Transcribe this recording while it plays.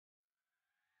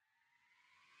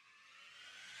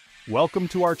Welcome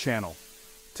to our channel.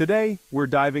 Today, we're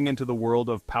diving into the world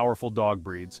of powerful dog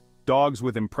breeds, dogs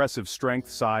with impressive strength,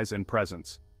 size, and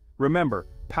presence. Remember,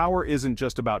 power isn't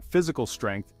just about physical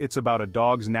strength, it's about a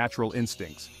dog's natural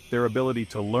instincts, their ability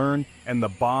to learn, and the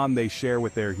bond they share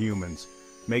with their humans.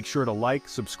 Make sure to like,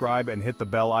 subscribe, and hit the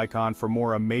bell icon for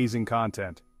more amazing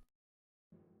content.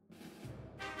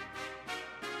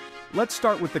 Let's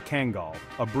start with the Kangal,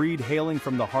 a breed hailing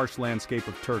from the harsh landscape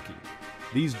of Turkey.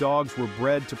 These dogs were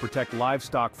bred to protect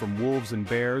livestock from wolves and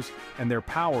bears, and their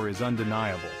power is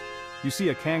undeniable. You see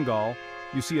a Kangal,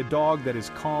 you see a dog that is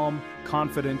calm,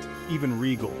 confident, even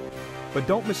regal. But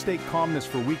don't mistake calmness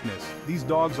for weakness. These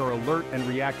dogs are alert and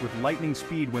react with lightning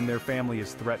speed when their family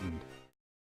is threatened.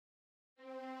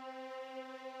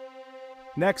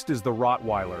 Next is the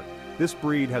Rottweiler. This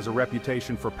breed has a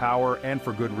reputation for power and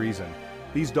for good reason.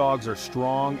 These dogs are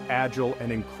strong, agile,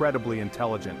 and incredibly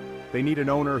intelligent. They need an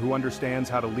owner who understands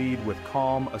how to lead with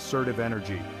calm, assertive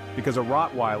energy. Because a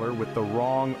Rottweiler with the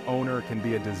wrong owner can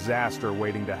be a disaster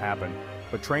waiting to happen.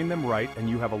 But train them right and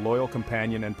you have a loyal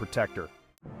companion and protector.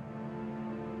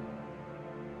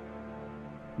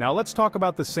 Now let's talk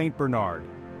about the Saint Bernard.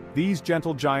 These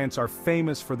gentle giants are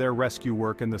famous for their rescue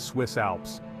work in the Swiss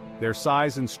Alps. Their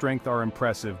size and strength are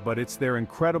impressive, but it's their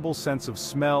incredible sense of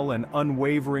smell and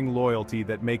unwavering loyalty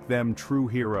that make them true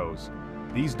heroes.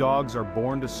 These dogs are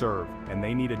born to serve, and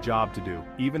they need a job to do,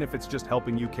 even if it's just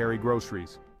helping you carry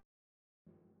groceries.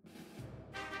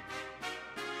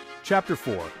 Chapter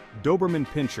 4. Doberman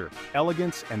Pinscher,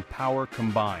 Elegance and Power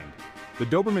Combined. The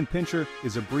Doberman Pinscher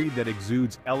is a breed that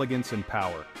exudes elegance and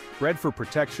power. Bred for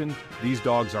protection, these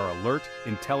dogs are alert,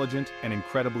 intelligent, and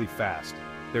incredibly fast.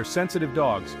 They're sensitive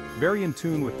dogs, very in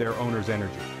tune with their owner's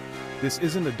energy. This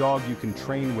isn't a dog you can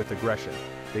train with aggression.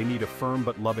 They need a firm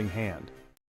but loving hand.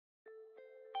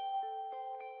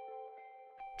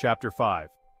 Chapter 5.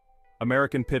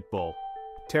 American Pit Bull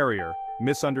Terrier,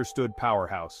 misunderstood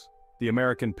powerhouse. The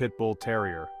American Pit Bull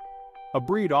Terrier. A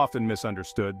breed often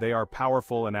misunderstood, they are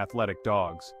powerful and athletic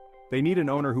dogs. They need an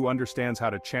owner who understands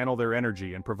how to channel their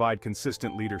energy and provide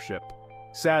consistent leadership.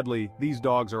 Sadly, these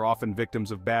dogs are often victims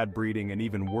of bad breeding and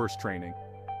even worse training.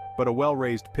 But a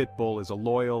well-raised pit bull is a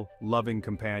loyal, loving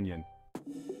companion.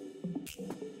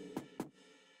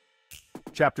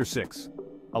 Chapter 6.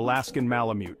 Alaskan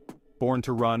Malamute. Born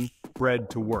to run, bred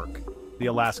to work. The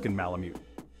Alaskan Malamute.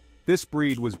 This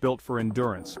breed was built for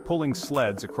endurance, pulling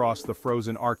sleds across the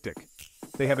frozen Arctic.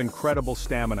 They have incredible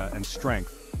stamina and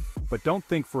strength. But don't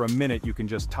think for a minute you can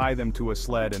just tie them to a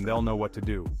sled and they'll know what to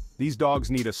do. These dogs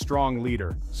need a strong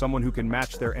leader, someone who can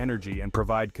match their energy and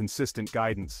provide consistent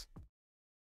guidance.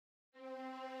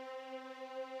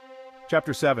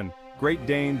 Chapter 7. Great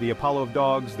Dane, the Apollo of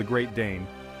dogs, the Great Dane.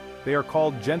 They are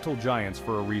called gentle giants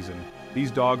for a reason.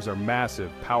 These dogs are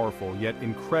massive, powerful, yet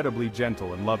incredibly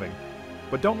gentle and loving.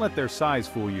 But don't let their size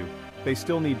fool you. They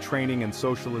still need training and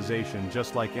socialization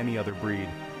just like any other breed.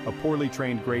 A poorly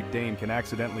trained Great Dane can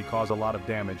accidentally cause a lot of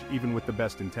damage, even with the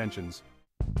best intentions.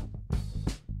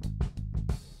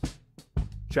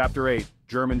 Chapter 8.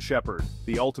 German Shepherd,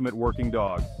 the ultimate working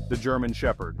dog, the German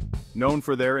Shepherd. Known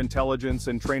for their intelligence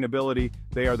and trainability,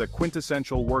 they are the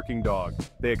quintessential working dog.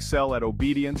 They excel at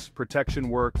obedience, protection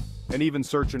work, and even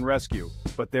search and rescue.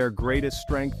 But their greatest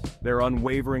strength, their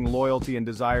unwavering loyalty and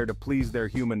desire to please their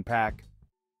human pack.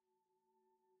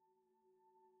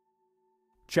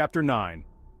 Chapter 9.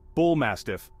 Bull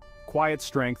Mastiff, quiet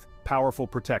strength, powerful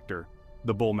protector,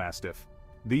 the Bull Mastiff.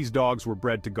 These dogs were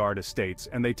bred to guard estates,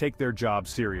 and they take their job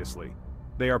seriously.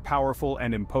 They are powerful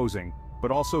and imposing,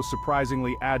 but also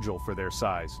surprisingly agile for their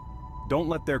size. Don't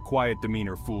let their quiet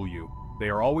demeanor fool you. They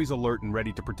are always alert and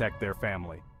ready to protect their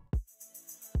family.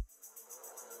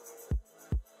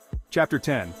 Chapter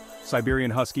 10.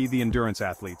 Siberian Husky, the endurance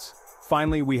athletes.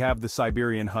 Finally, we have the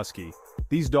Siberian Husky.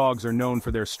 These dogs are known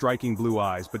for their striking blue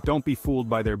eyes, but don't be fooled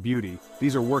by their beauty.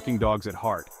 These are working dogs at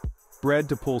heart. Bred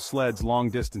to pull sleds long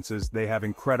distances, they have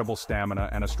incredible stamina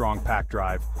and a strong pack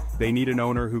drive. They need an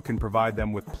owner who can provide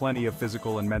them with plenty of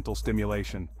physical and mental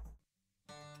stimulation.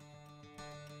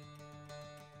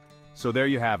 So there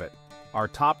you have it. Our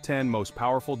top 10 most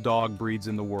powerful dog breeds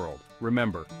in the world.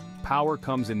 Remember, power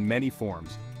comes in many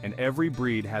forms, and every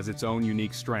breed has its own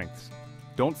unique strengths.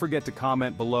 Don't forget to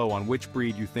comment below on which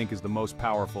breed you think is the most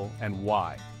powerful and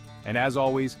why. And as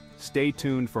always, stay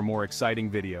tuned for more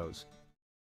exciting videos.